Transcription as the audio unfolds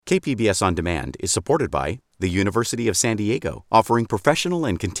KPBS On Demand is supported by the University of San Diego, offering professional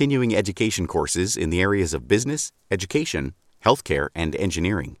and continuing education courses in the areas of business, education, healthcare, and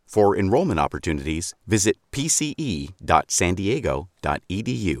engineering. For enrollment opportunities, visit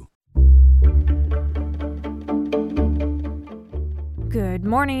pce.sandiego.edu. Good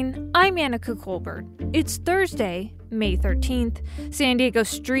morning, I'm Annika Colbert. It's Thursday, May 13th. San Diego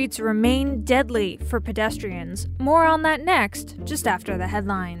streets remain deadly for pedestrians. More on that next, just after the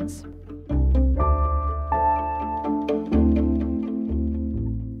headlines.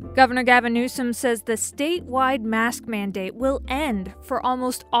 Governor Gavin Newsom says the statewide mask mandate will end for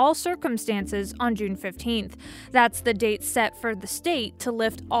almost all circumstances on June 15th. That's the date set for the state to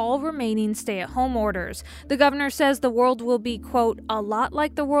lift all remaining stay-at-home orders. The governor says the world will be, quote, a lot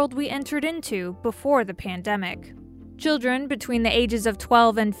like the world we entered into before the pandemic. Children between the ages of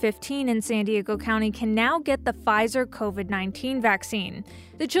 12 and 15 in San Diego County can now get the Pfizer COVID-19 vaccine.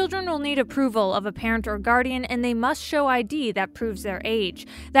 The children will need approval of a parent or guardian, and they must show ID that proves their age.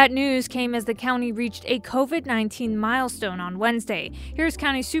 That news came as the county reached a COVID-19 milestone on Wednesday. Here's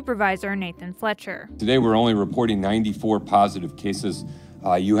County Supervisor Nathan Fletcher. Today we're only reporting 94 positive cases.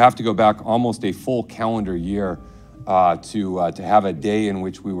 You have to go back almost a full calendar year to have a day in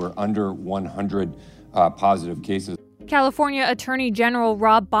which we were under 100 positive cases. California Attorney General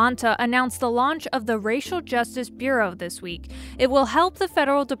Rob Bonta announced the launch of the Racial Justice Bureau this week. It will help the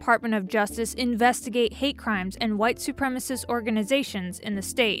Federal Department of Justice investigate hate crimes and white supremacist organizations in the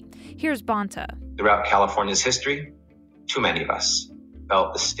state. Here's Bonta. Throughout California's history, too many of us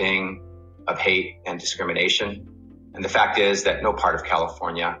felt the sting of hate and discrimination. And the fact is that no part of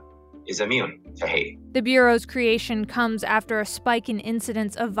California is immune to hate. The Bureau's creation comes after a spike in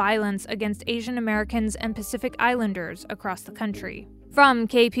incidents of violence against Asian Americans and Pacific Islanders across the country. From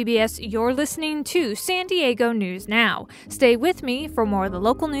KPBS, you're listening to San Diego News Now. Stay with me for more of the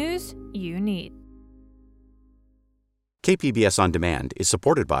local news you need. KPBS On Demand is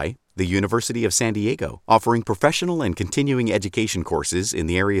supported by the University of San Diego, offering professional and continuing education courses in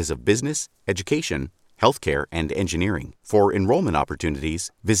the areas of business, education, healthcare, and engineering. For enrollment opportunities,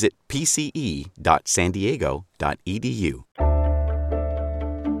 visit pce.sandiego.edu.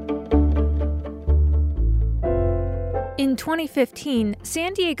 In 2015,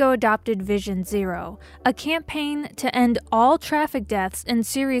 San Diego adopted Vision Zero, a campaign to end all traffic deaths and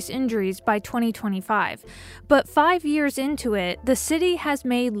serious injuries by 2025. But 5 years into it, the city has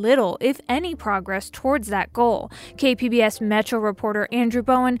made little, if any, progress towards that goal. KPBS Metro reporter Andrew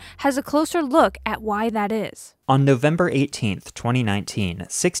Bowen has a closer look at why that is. On November 18, 2019,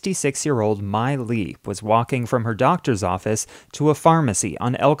 66-year-old Mai Lee was walking from her doctor's office to a pharmacy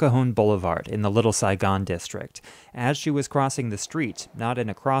on El Cajon Boulevard in the Little Saigon district. As she was crossing the street, not in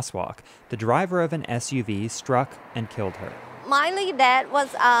a crosswalk, the driver of an SUV struck and killed her. Mai Lee's death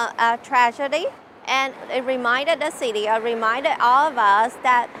was a tragedy, and it reminded the city, it reminded all of us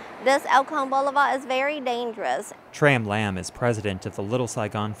that this El Cajon Boulevard is very dangerous. Tram Lam is president of the Little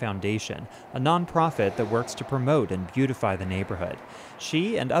Saigon Foundation, a nonprofit that works to promote and beautify the neighborhood.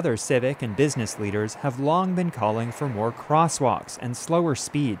 She and other civic and business leaders have long been calling for more crosswalks and slower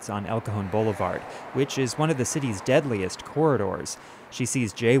speeds on El Cajon Boulevard, which is one of the city's deadliest corridors. She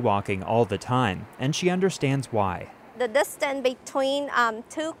sees jaywalking all the time, and she understands why. The distance between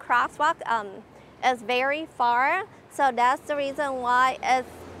two crosswalks is very far, so that's the reason why it's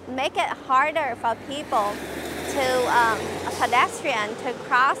make it harder for people to a pedestrian to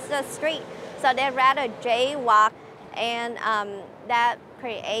cross the street, so they'd rather jaywalk, and that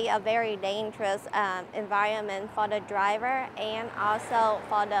create a very dangerous environment for the driver and also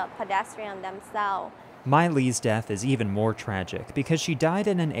for the pedestrian themselves. Mai Lee's death is even more tragic because she died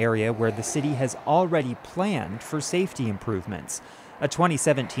in an area where the city has already planned for safety improvements. A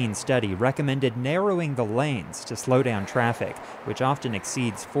 2017 study recommended narrowing the lanes to slow down traffic, which often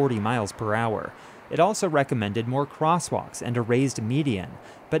exceeds 40 miles per hour. It also recommended more crosswalks and a raised median,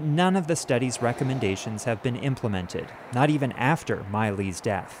 but none of the study's recommendations have been implemented, not even after Mai Lee's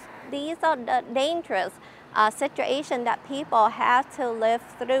death. These are the dangerous situations that people have to live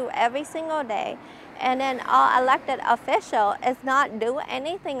through every single day. And then our elected official is not doing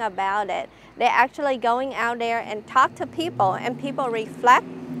anything about it. They're actually going out there and talk to people, and people reflect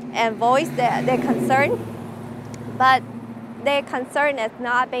and voice their concern, but their concern is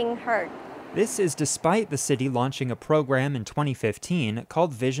not being heard. This is despite the city launching a program in 2015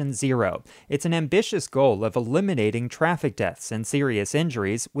 called Vision Zero. It's an ambitious goal of eliminating traffic deaths and serious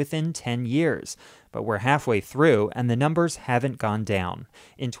injuries within 10 years. But we're halfway through, and the numbers haven't gone down.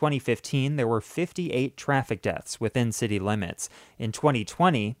 In 2015, there were 58 traffic deaths within city limits. In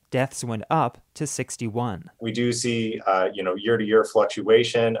 2020, deaths went up to 61. We do see, year-to-year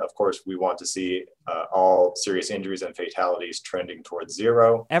fluctuation. Of course, we want to see all serious injuries and fatalities trending towards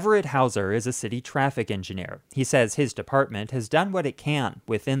zero. Everett Hauser is a city traffic engineer. He says his department has done what it can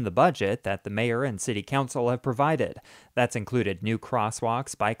within the budget that the mayor and city council have provided. That's included new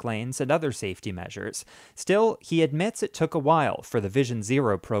crosswalks, bike lanes, and other safety measures. Still, he admits it took a while for the Vision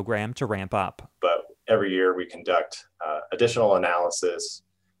Zero program to ramp up. But every year we conduct additional analysis,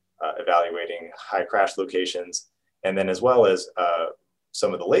 evaluating high crash locations, and then as well as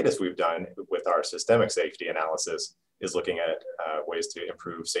some of the latest we've done with our systemic safety analysis is looking at ways to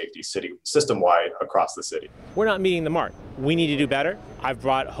improve safety system-wide across the city. We're not meeting the mark. We need to do better. I've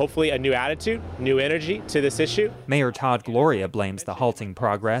brought, hopefully, a new attitude, new energy to this issue. Mayor Todd Gloria blames the halting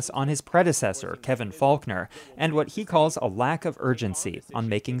progress on his predecessor, Kevin Faulconer, and what he calls a lack of urgency on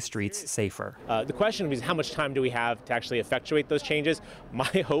making streets safer. The question is, how much time do we have to actually effectuate those changes?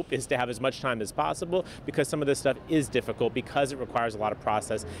 My hope is to have as much time as possible, because some of this stuff is difficult, because it requires a lot of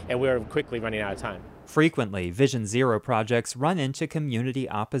process, and we're quickly running out of time. Frequently, Vision Zero projects run into community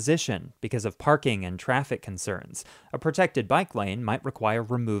opposition because of parking and traffic concerns. A protected bike lane might require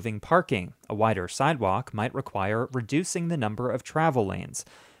removing parking. A wider sidewalk might require reducing the number of travel lanes.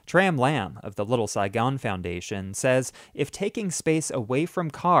 Tram Lamb of the Little Saigon Foundation says if taking space away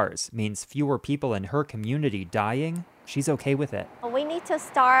from cars means fewer people in her community dying, she's okay with it. We need to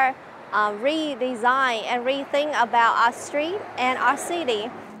start redesign and rethink about our street and our city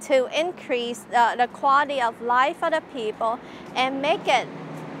to increase the quality of life for the people and make it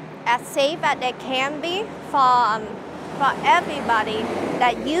as safe as it can be for everybody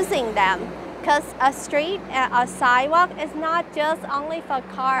that using them. Because a street and a sidewalk is not just only for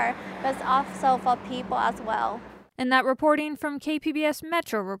cars, but it's also for people as well. And that reporting from KPBS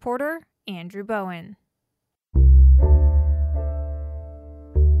Metro reporter Andrew Bowen.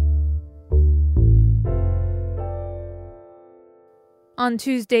 On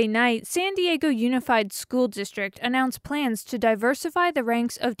Tuesday night, San Diego Unified School District announced plans to diversify the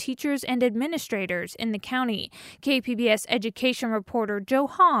ranks of teachers and administrators in the county. KPBS education reporter Joe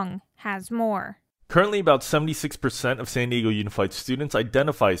Hong has more. Currently, about 76% of San Diego Unified students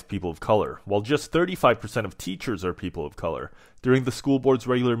identify as people of color, while just 35% of teachers are people of color. During the school board's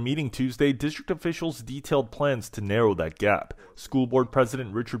regular meeting Tuesday, district officials detailed plans to narrow that gap. School board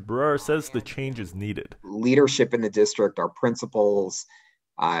president Richard Barrera says the change is needed. Leadership in the district, our principals,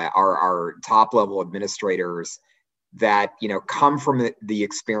 our top-level administrators that come from the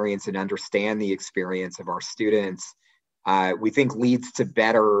experience and understand the experience of our students, we think leads to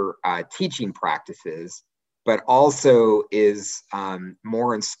better teaching practices, but also is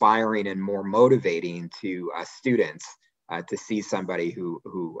more inspiring and more motivating to students to see somebody who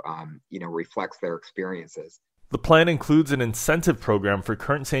reflects their experiences. The plan includes an incentive program for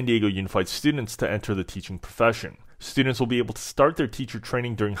current San Diego Unified students to enter the teaching profession. Students will be able to start their teacher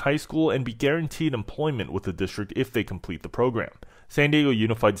training during high school and be guaranteed employment with the district if they complete the program. San Diego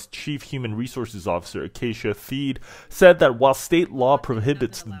Unified's Chief Human Resources Officer, Acacia Theed, said that while state law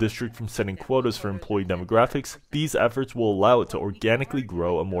prohibits the district from setting quotas for employee demographics, these efforts will allow it to organically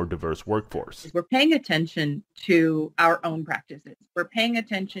grow a more diverse workforce. We're paying attention to our own practices. We're paying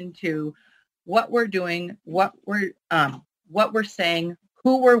attention to what we're doing, what we're saying,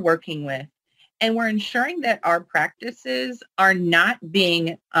 who we're working with, and we're ensuring that our practices are not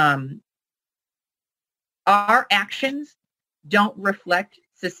being, our actions don't reflect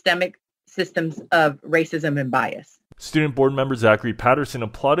systemic systems of racism and bias. Student board member Zachary Patterson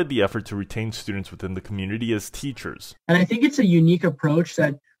applauded the effort to retain students within the community as teachers. And I think it's a unique approach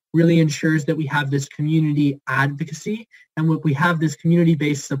that really ensures that we have this community advocacy and we have this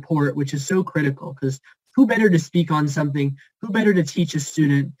community-based support, which is so critical, because who better to speak on something, who better to teach a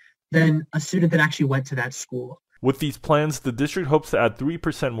student than a student that actually went to that school. With these plans, the district hopes to add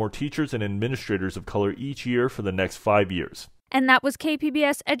 3% more teachers and administrators of color each year for the next 5 years. And that was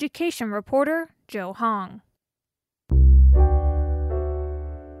KPBS education reporter Joe Hong.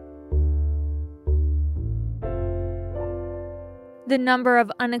 The number of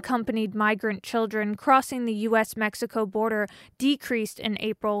unaccompanied migrant children crossing the U.S.-Mexico border decreased in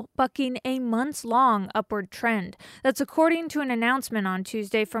April, bucking a months-long upward trend. That's according to an announcement on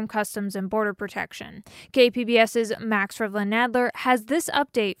Tuesday from Customs and Border Protection. KPBS's Max Rivlin-Nadler has this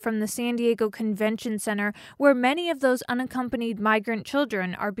update from the San Diego Convention Center, where many of those unaccompanied migrant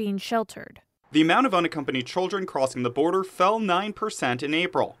children are being sheltered. The amount of unaccompanied children crossing the border fell 9% in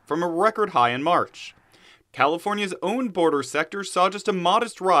April, from a record high in March. California's own border sector saw just a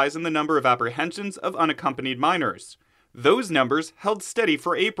modest rise in the number of apprehensions of unaccompanied minors. Those numbers held steady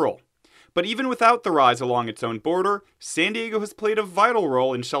for April. But even without the rise along its own border, San Diego has played a vital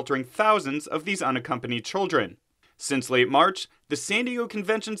role in sheltering thousands of these unaccompanied children. Since late March, the San Diego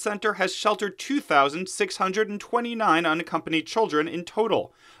Convention Center has sheltered 2,629 unaccompanied children in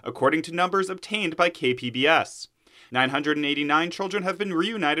total, according to numbers obtained by KPBS. 989 children have been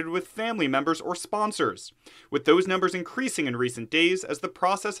reunited with family members or sponsors, with those numbers increasing in recent days as the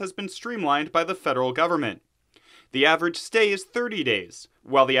process has been streamlined by the federal government. The average stay is 30 days,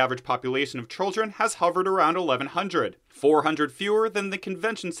 while the average population of children has hovered around 1,100, 400 fewer than the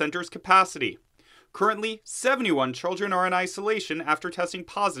convention center's capacity. Currently, 71 children are in isolation after testing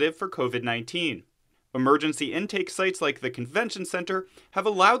positive for COVID-19. Emergency intake sites like the convention center have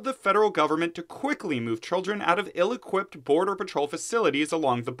allowed the federal government to quickly move children out of ill-equipped Border Patrol facilities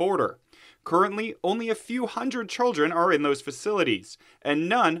along the border. Currently, only a few hundred children are in those facilities, and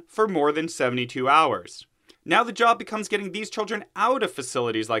none for more than 72 hours. Now the job becomes getting these children out of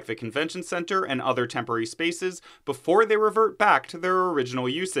facilities like the convention center and other temporary spaces before they revert back to their original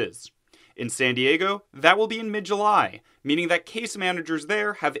uses. In San Diego, that will be in mid-July, meaning that case managers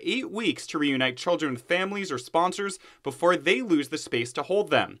there have 8 weeks to reunite children with families or sponsors before they lose the space to hold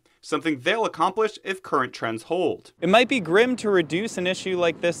them, something they'll accomplish if current trends hold. It might be grim to reduce an issue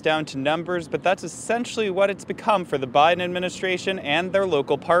like this down to numbers, but that's essentially what it's become for the Biden administration and their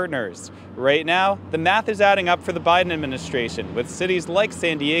local partners. Right now, the math is adding up for the Biden administration, with cities like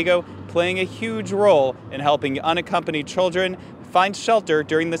San Diego playing a huge role in helping unaccompanied children find shelter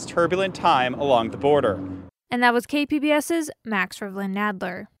during this turbulent time along the border. And that was KPBS's Max Rivlin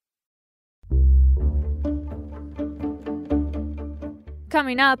Nadler.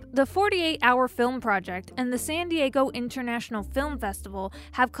 Coming up, the 48-Hour Film Project and the San Diego International Film Festival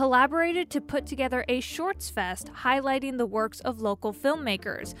have collaborated to put together a Shorts Fest highlighting the works of local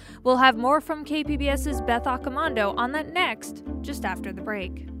filmmakers. We'll have more from KPBS's Beth Accomando on that next, just after the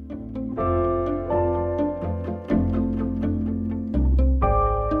break.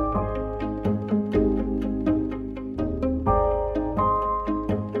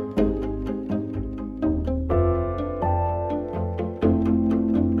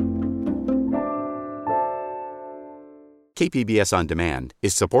 KPBS On Demand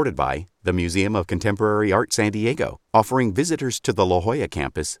is supported by the Museum of Contemporary Art San Diego, offering visitors to the La Jolla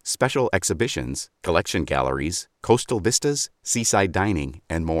campus special exhibitions, collection galleries, coastal vistas, seaside dining,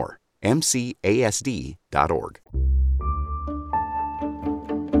 and more. mcasd.org.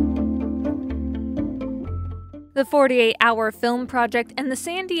 The 48-Hour Film Project and the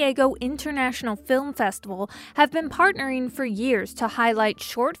San Diego International Film Festival have been partnering for years to highlight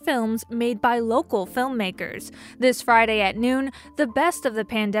short films made by local filmmakers. This Friday at noon, the best of the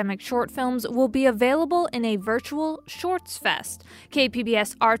pandemic short films will be available in a virtual Shorts Fest.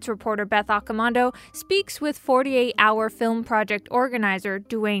 KPBS arts reporter Beth Accomando speaks with 48-Hour Film Project organizer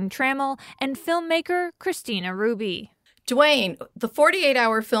Duane Trammell and filmmaker Christina Ruby. Duane, the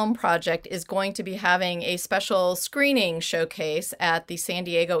 48-Hour Film Project is going to be having a special screening showcase at the San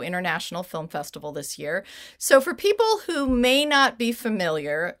Diego International Film Festival this year. So for people who may not be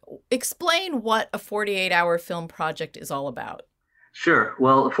familiar, explain what a 48-Hour Film Project is all about. Sure.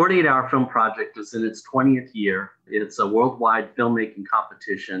 Well, the 48-Hour Film Project is in its 20th year. It's a worldwide filmmaking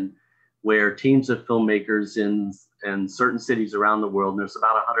competition where teams of filmmakers in certain cities around the world, and there's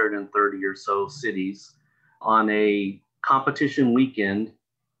about 130 or so cities, on a competition weekend,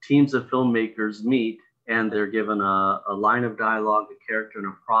 teams of filmmakers meet and they're given a line of dialogue, a character, and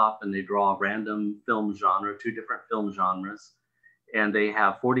a prop, and they draw a random film genre, 2 different film genres. And they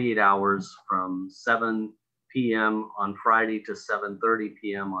have 48 hours from 7 p.m. on Friday to 7:30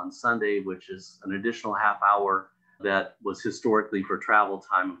 p.m. on Sunday, which is an additional half hour that was historically for travel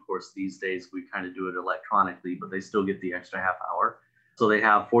time. Of course, these days we kind of do it electronically, but they still get the extra half hour. So they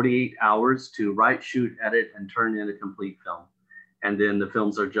have 48 hours to write, shoot, edit, and turn in a complete film. And then the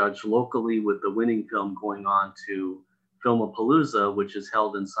films are judged locally, with the winning film going on to Filmapalooza, which is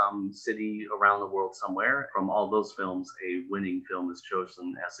held in some city around the world somewhere. From all those films, a winning film is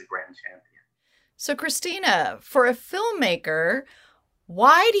chosen as the grand champion. So Christina, for a filmmaker,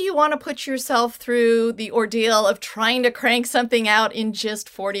 why do you want to put yourself through the ordeal of trying to crank something out in just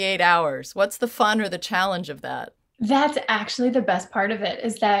 48 hours? What's the fun or the challenge of that? That's actually the best part of it,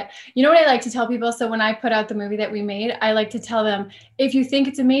 is that, you know what I like to tell people? So when I put out the movie that we made, I like to tell them, if you think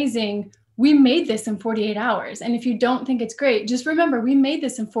it's amazing, we made this in 48 hours. And if you don't think it's great, just remember, we made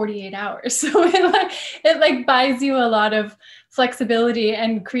this in 48 hours. So it buys you a lot of flexibility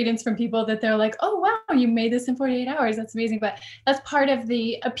and credence from people that they're like, oh, wow, you made this in 48 hours. That's amazing. But that's part of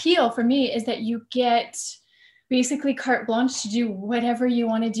the appeal for me, is that you get basically carte blanche to do whatever you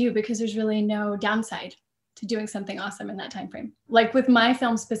want to do, because there's really no downside. to doing something awesome in that time frame. Like with my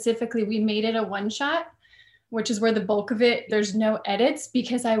film specifically, we made it a one shot, which is where the bulk of it, there's no edits,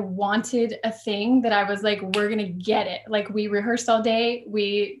 because I wanted a thing that I was like, we're gonna get it. Like we rehearsed all day.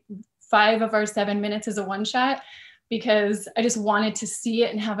 5 of our 7 minutes is a one shot, because I just wanted to see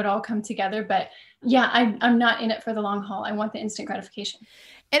it and have it all come together. But yeah, I'm not in it for the long haul. I want the instant gratification.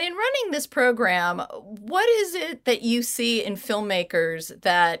 And in running this program, what is it that you see in filmmakers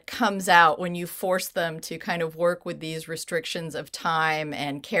that comes out when you force them to kind of work with these restrictions of time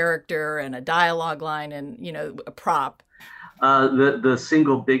and character and a dialogue line and, you know, a prop? The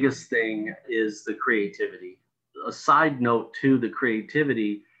single biggest thing is the creativity. A side note to the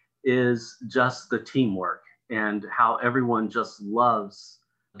creativity is just the teamwork and how everyone just loves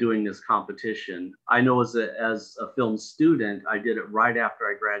doing this competition. I know as a film student, I did it right after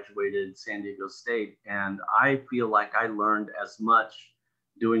I graduated San Diego State, and I feel like I learned as much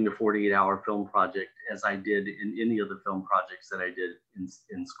doing the 48-hour film project as I did in any of the film projects that I did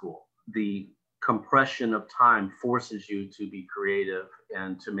in school. The compression of time forces you to be creative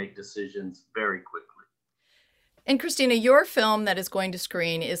and to make decisions very quickly. And Christina, your film that is going to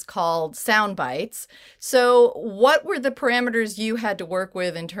screen is called Sound Bites. So what were the parameters you had to work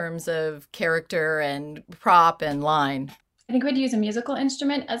with in terms of character and prop and line? I think we had to use a musical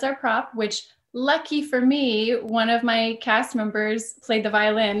instrument as our prop, which lucky for me, one of my cast members played the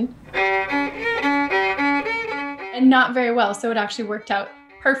violin and not very well. So it actually worked out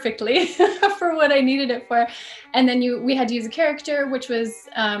perfectly for what I needed it for. And then we had to use a character, which was,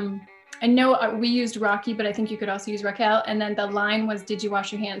 I know we used Rocky, but I think you could also use Raquel. And then the line was, "Did you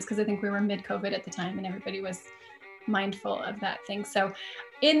wash your hands?" Because I think we were mid-COVID at the time and everybody was mindful of that thing. So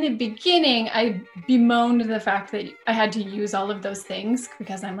in the beginning, I bemoaned the fact that I had to use all of those things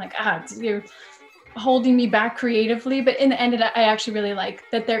because I'm like, you're holding me back creatively. But in the end, I actually really like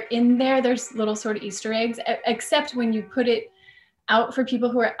that they're in there. There's little sort of Easter eggs, except when you put it out for people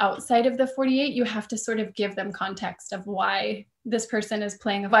who are outside of the 48, you have to sort of give them context of why this person is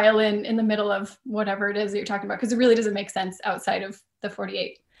playing a violin in the middle of whatever it is that you're talking about, because it really doesn't make sense outside of the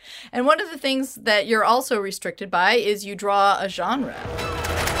 48. And one of the things that you're also restricted by is you draw a genre.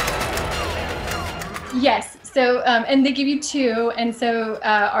 Yes. So, and they give you 2. And so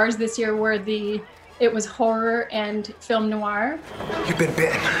ours this year it was horror and film noir. You've been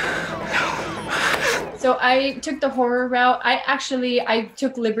bitten. So I took the horror route. I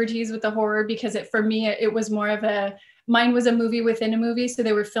took liberties with the horror because for me, it was more of mine was a movie within a movie. So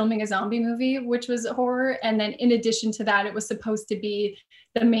they were filming a zombie movie, which was horror. And then in addition to that, it was supposed to be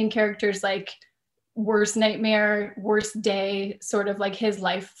the main character's like worst nightmare, worst day, sort of like his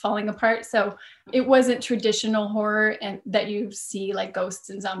life falling apart. So it wasn't traditional horror and that you see like ghosts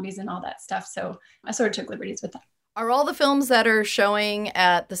and zombies and all that stuff. So I sort of took liberties with that. Are all the films that are showing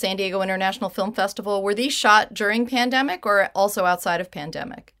at the San Diego International Film Festival, were these shot during pandemic or also outside of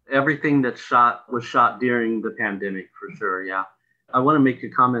pandemic? Everything that's shot was shot during the pandemic, for sure, yeah. I want to make a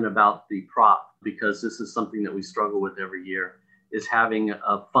comment about the prop, because this is something that we struggle with every year, is having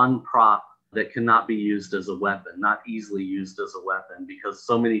a fun prop that cannot be used as a weapon, not easily used as a weapon, because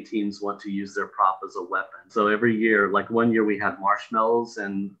so many teams want to use their prop as a weapon. So every year, like one year we had marshmallows,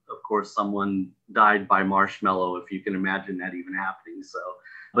 and of course someone died by marshmallow, if you can imagine that even happening. So,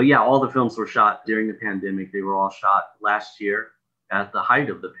 but yeah, all the films were shot during the pandemic. They were all shot last year at the height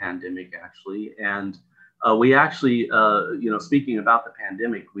of the pandemic, actually. And we actually, speaking about the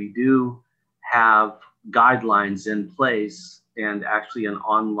pandemic, we do have guidelines in place and actually an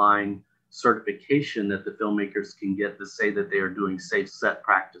online certification that the filmmakers can get to say that they are doing safe set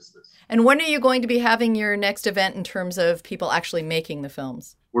practices. And when are you going to be having your next event in terms of people actually making the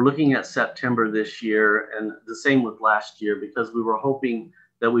films? We're looking at September this year, and the same with last year, because we were hoping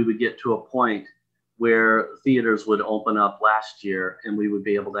that we would get to a point where theaters would open up last year and we would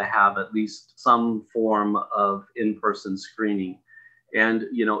be able to have at least some form of in-person screening. And,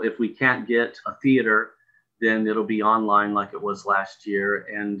 if we can't get a theater, then it'll be online like it was last year.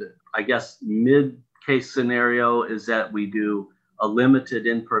 And I guess mid-case scenario is that we do a limited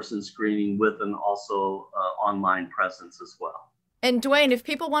in-person screening with an also online presence as well. And Dwayne, if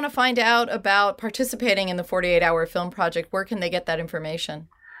people want to find out about participating in the 48-hour film project, where can they get that information?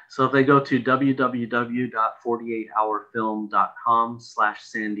 So if they go to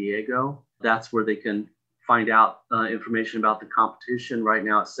www.48hourfilm.com/San Diego, that's where they can find out information about the competition. Right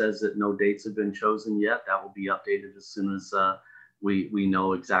now, it says that no dates have been chosen yet. That will be updated as soon as we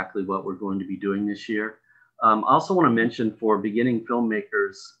know exactly what we're going to be doing this year. I also want to mention for beginning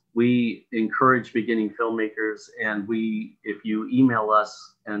filmmakers, we encourage beginning filmmakers, and if you email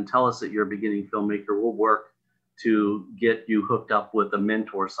us and tell us that you're a beginning filmmaker, we'll work to get you hooked up with a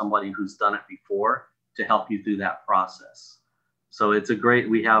mentor, somebody who's done it before to help you through that process. So it's a great,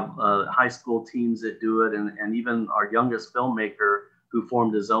 we have high school teams that do it, and even our youngest filmmaker who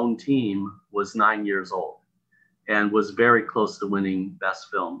formed his own team was 9 years old and was very close to winning Best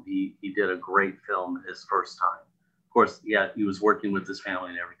Film. He did a great film his first time. Of course, yeah, he was working with his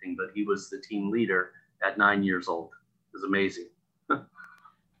family and everything, but he was the team leader at 9 years old. It was amazing.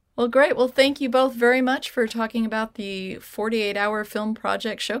 Well, great. Well, thank you both very much for talking about the 48-hour film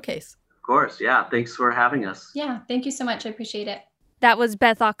project showcase. Of course, yeah. Thanks for having us. Yeah, thank you so much. I appreciate it. That was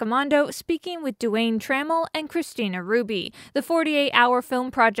Beth Accomando speaking with Duane Trammell and Christina Ruby. The 48-hour film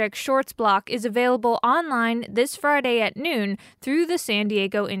project Shorts Block is available online this Friday at noon through the San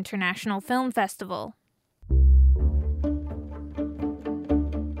Diego International Film Festival.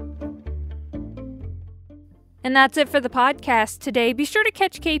 And that's it for the podcast today. Be sure to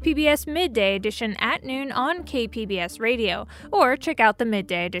catch KPBS Midday Edition at noon on KPBS Radio, or check out the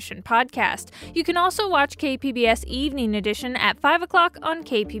Midday Edition podcast. You can also watch KPBS Evening Edition at 5 o'clock on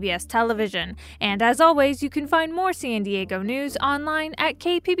KPBS Television. And as always, you can find more San Diego news online at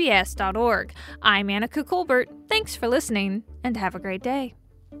kpbs.org. I'm Annika Colbert. Thanks for listening, and have a great day.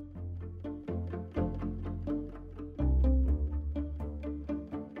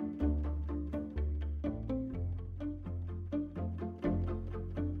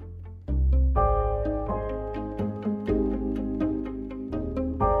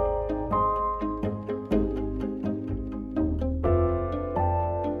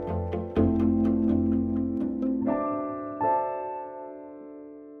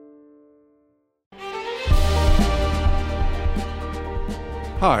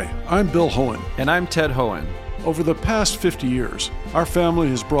 Hi, I'm Bill Hohen. And I'm Ted Hohen. Over the past 50 years, our family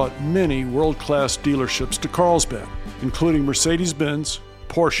has brought many world-class dealerships to Carlsbad, including Mercedes-Benz,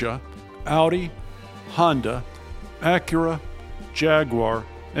 Porsche, Audi, Honda, Acura, Jaguar,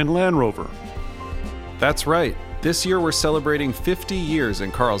 and Land Rover. That's right. This year we're celebrating 50 years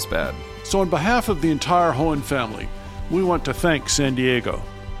in Carlsbad. So on behalf of the entire Hohen family, we want to thank San Diego.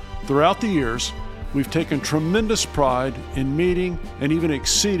 Throughout the years, we've taken tremendous pride in meeting and even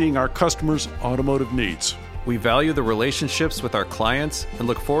exceeding our customers' automotive needs. We value the relationships with our clients and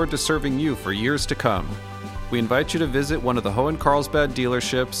look forward to serving you for years to come. We invite you to visit one of the Hohen Carlsbad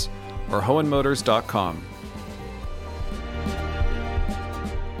dealerships or hohenmotors.com.